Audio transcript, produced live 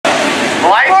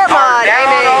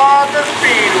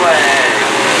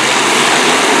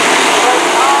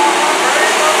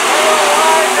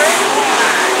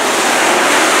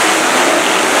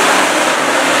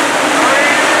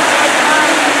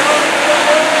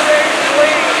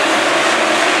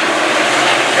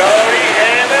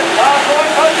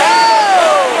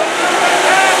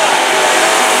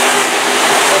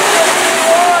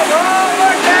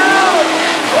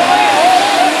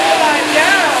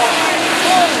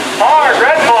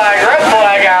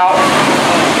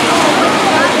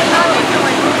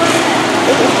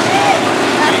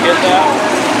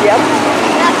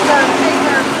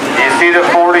see the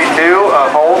 42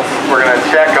 of Holtz. We're going to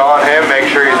check on him,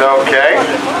 make sure he's okay.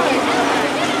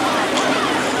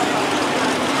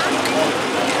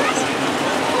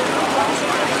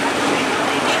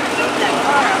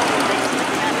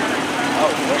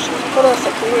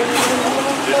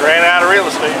 Just ran out of real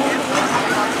estate.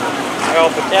 Well,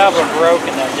 if the caliber broke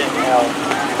and that didn't help.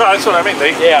 No, that's what I mean.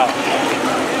 Yeah.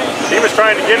 He was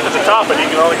trying to get to the top, but he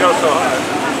can only go so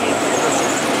high.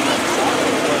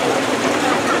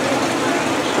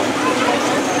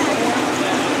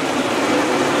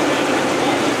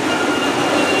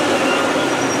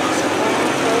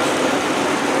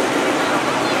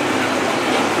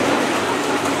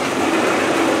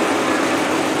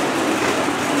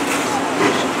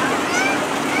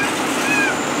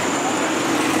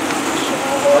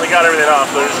 Well, they got everything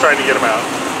off, so they're just trying to get him out.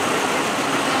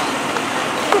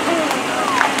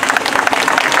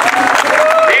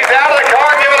 He's out of the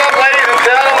car. Give it up, ladies and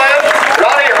gentlemen.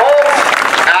 Ronnie Holtz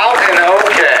out and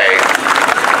okay.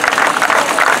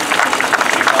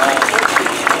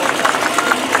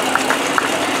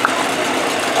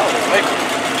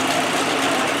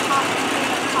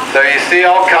 So you see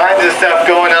all kinds of stuff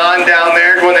going on down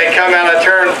there. When they come out of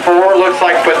turn 4, looks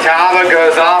like Patava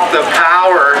goes off the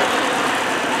power.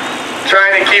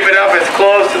 Trying to keep it up as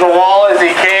close to the wall as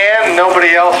he can.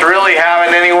 Nobody else really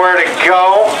having anywhere to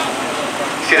go.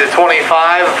 See the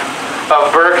 25 of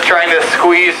Burke trying to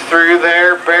squeeze through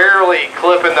there, barely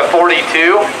clipping the 42.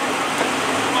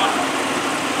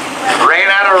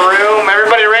 Ran out of room.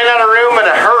 Everybody ran out of room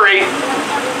in a hurry.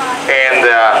 And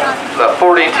the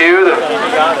 42, the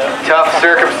tough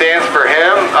circumstance for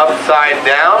him, upside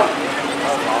down.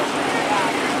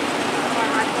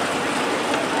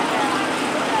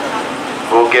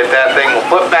 We'll get that thing, we'll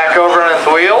flip back over on its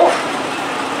wheels.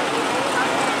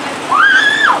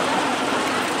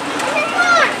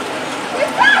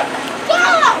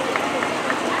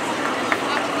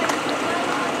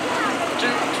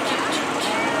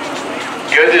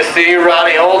 Good to see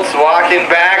Ronnie Holtz walking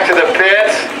back to the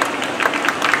pits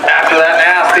after that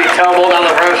nasty tumble down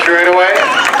the front straightaway.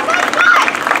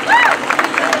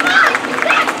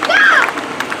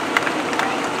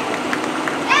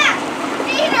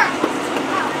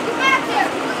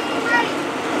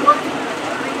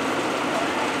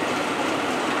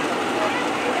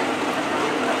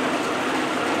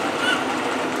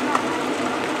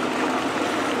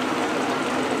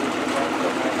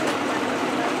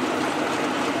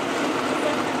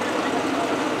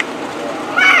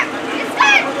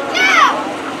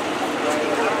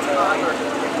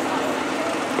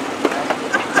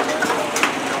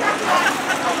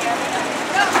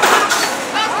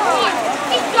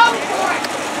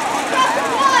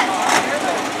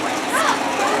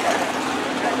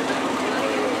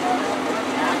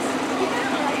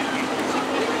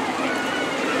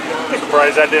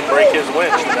 Surprised that didn't break his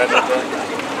winch.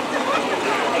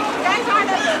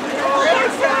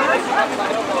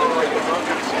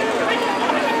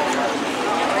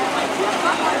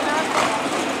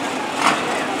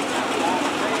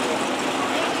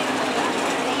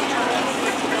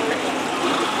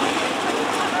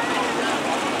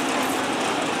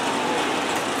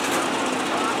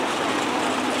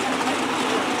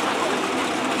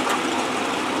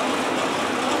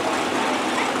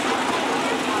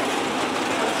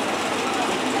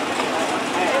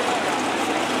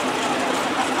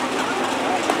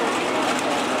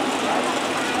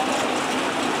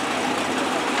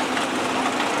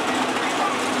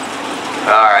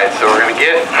 Alright, so we're going to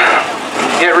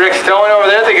get Rick Stone over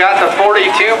there. They got the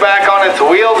 42 back on its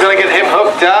wheels. Going to get him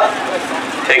hooked up.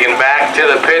 Taken back to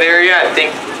the pit area. I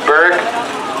think Burke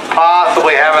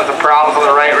possibly having some problems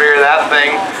on the right rear of that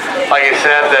thing. Like I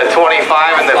said, the 25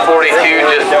 and the 42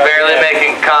 just barely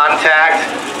making contact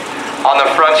on the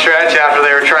front stretch after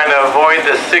they were trying to avoid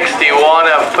the 61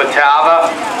 of Patava.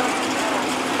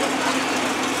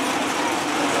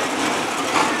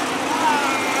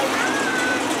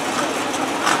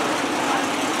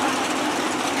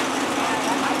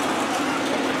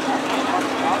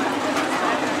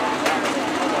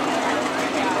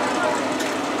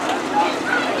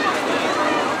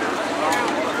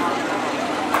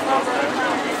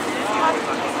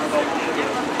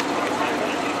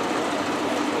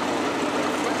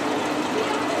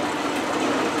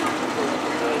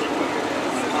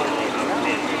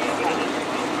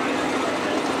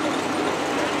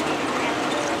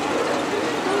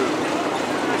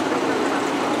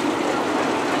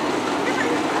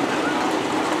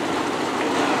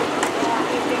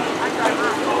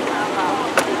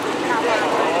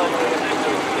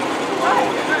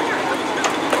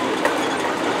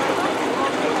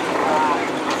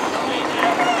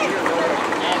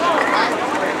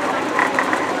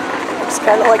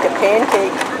 kind of like a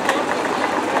pancake.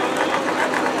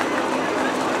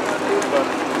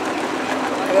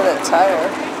 Look at that tire.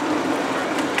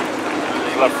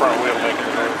 Left front wheel making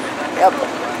the move. Yep.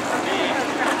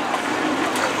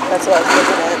 That's what I was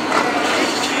looking at.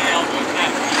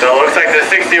 So it looks like the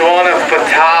 61 of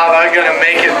Patava gonna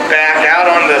make it back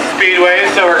out on the speedway.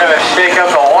 So we're gonna shake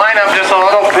up the lineup just a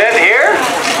little bit here.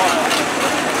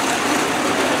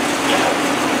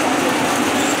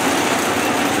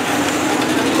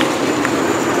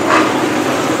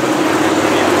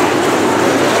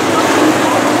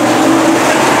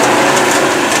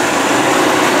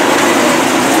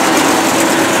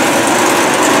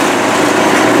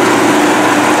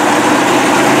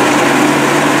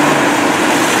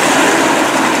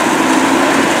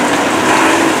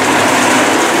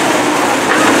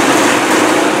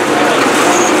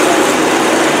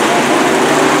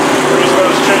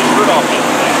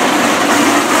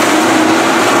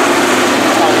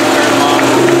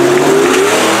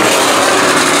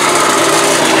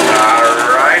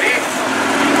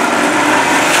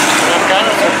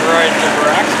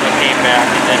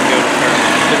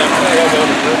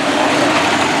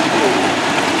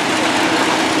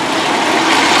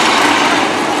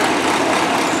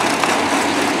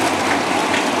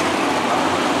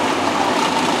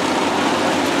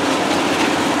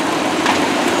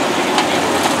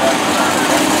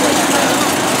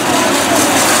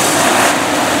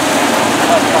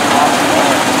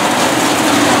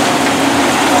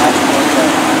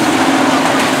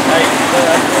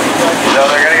 So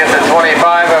they're going to get the 25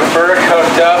 of Burke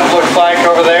hooked up, looks like,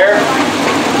 over there.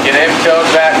 Get him towed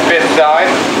back pit side.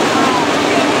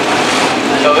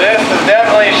 So this is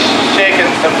definitely shaking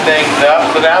some things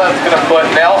up. So now that's going to put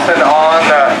Nelson on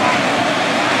the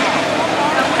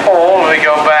pole. We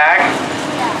go back.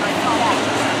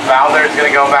 Bowser's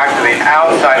going to go back to the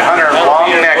outside. Hunter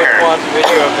Longnecker.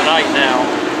 Video of the night now.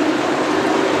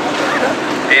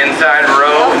 Inside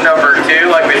row number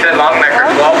 2, like we said, Longnecker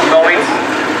 12 points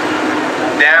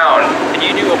down. Can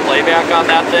you do a playback on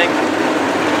that thing?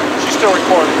 She's still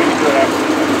recording. We can do it after.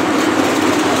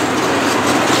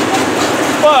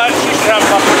 But she should have it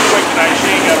up pretty quick tonight.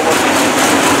 She ain't got to work.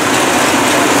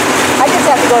 I just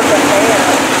have to go to the fan.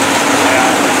 Yeah.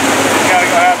 You got to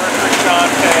go have her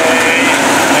cricante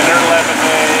and her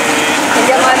lemonade. And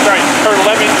get my... Sorry, her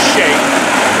lemon shake.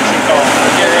 She calls it.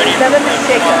 Get ready for Lemon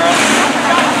shaker.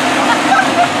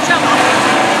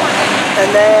 And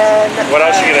then... What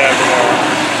else you gonna have tomorrow?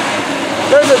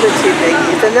 Those are the 2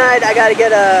 biggies. And then I gotta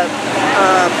get a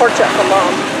pork chop for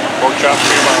Mom. Pork chop for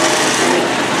your mom.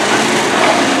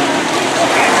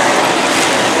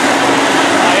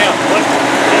 I am. What?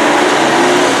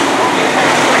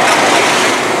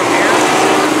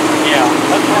 Yeah,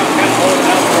 that's why I'm kind of holding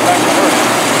out to go back to work.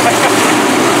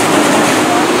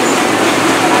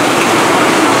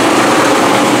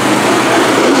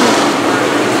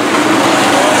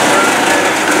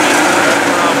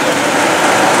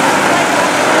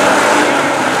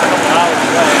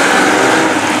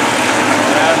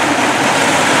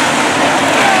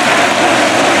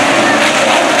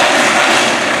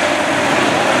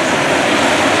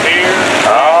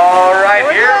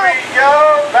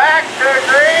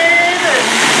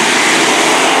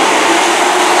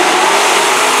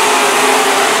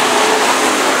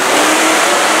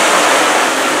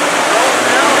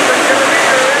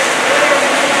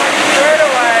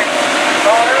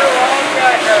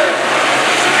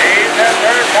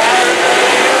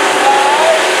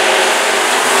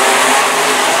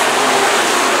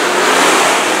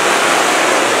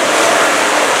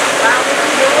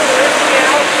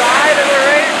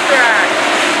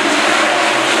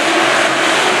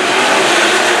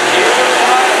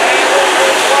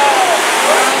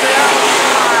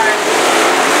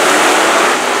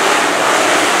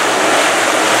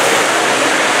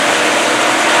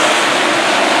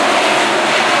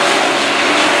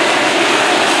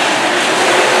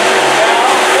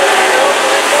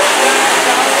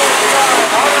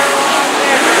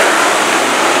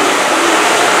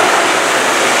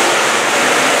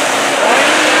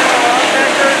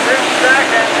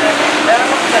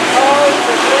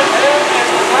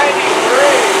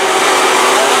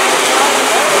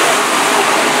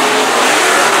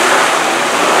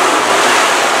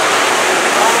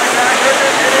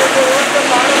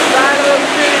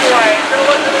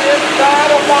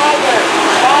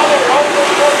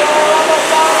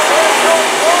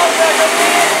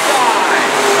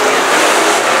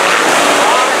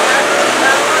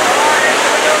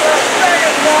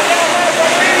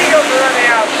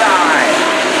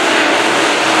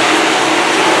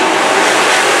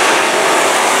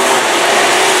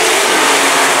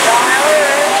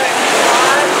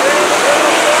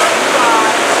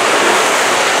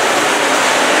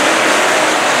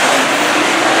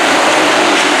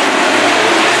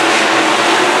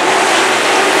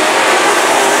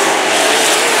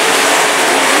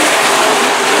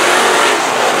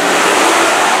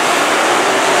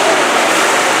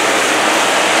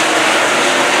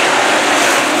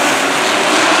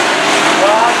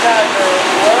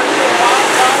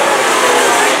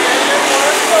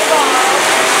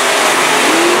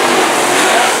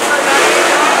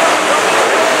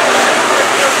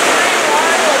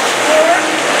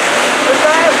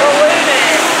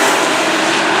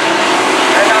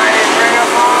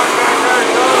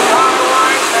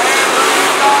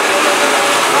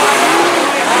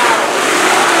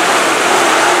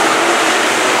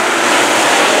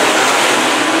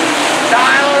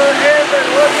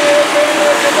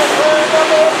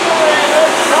 number 3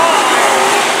 this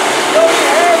time. So we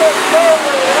have it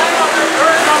over around in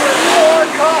turn number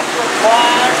 4, caution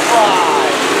flag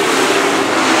 5.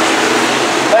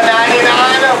 The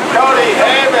 99 of Cody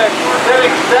Haven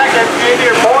sitting second in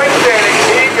your point standing.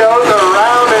 He goes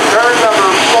around in turn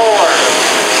number 4,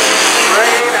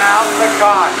 bringing out the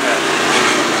caution.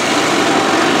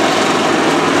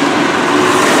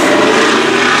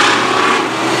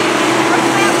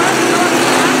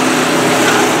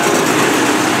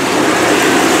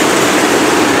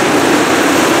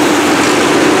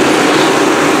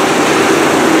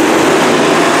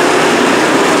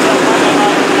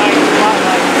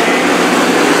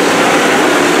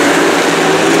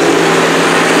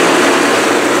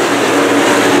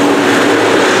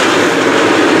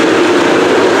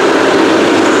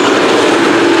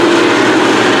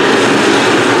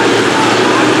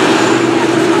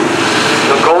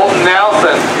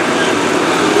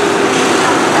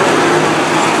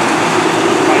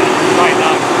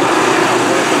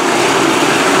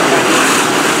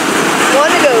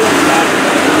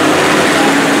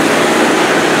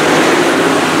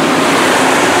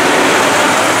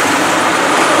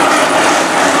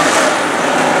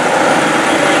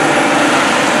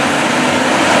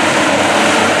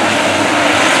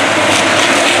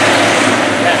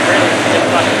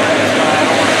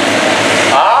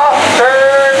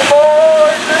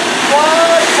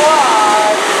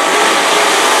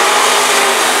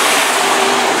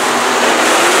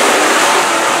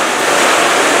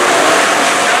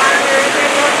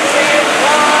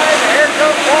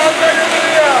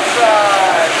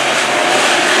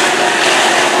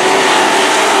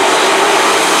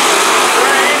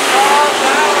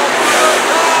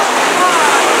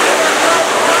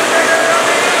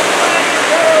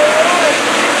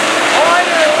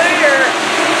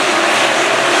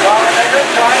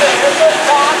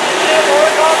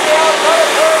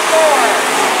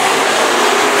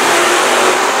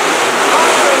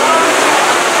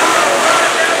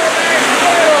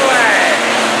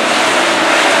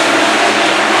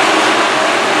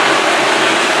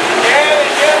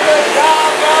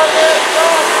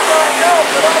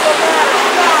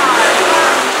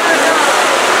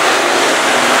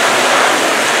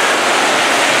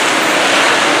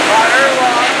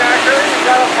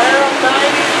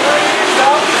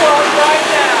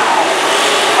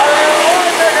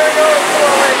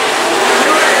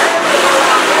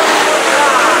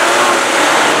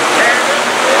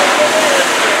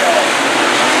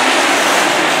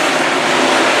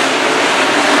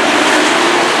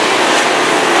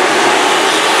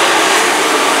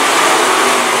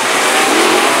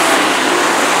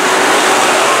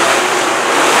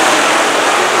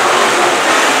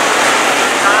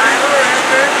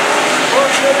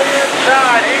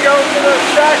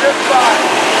 Spot.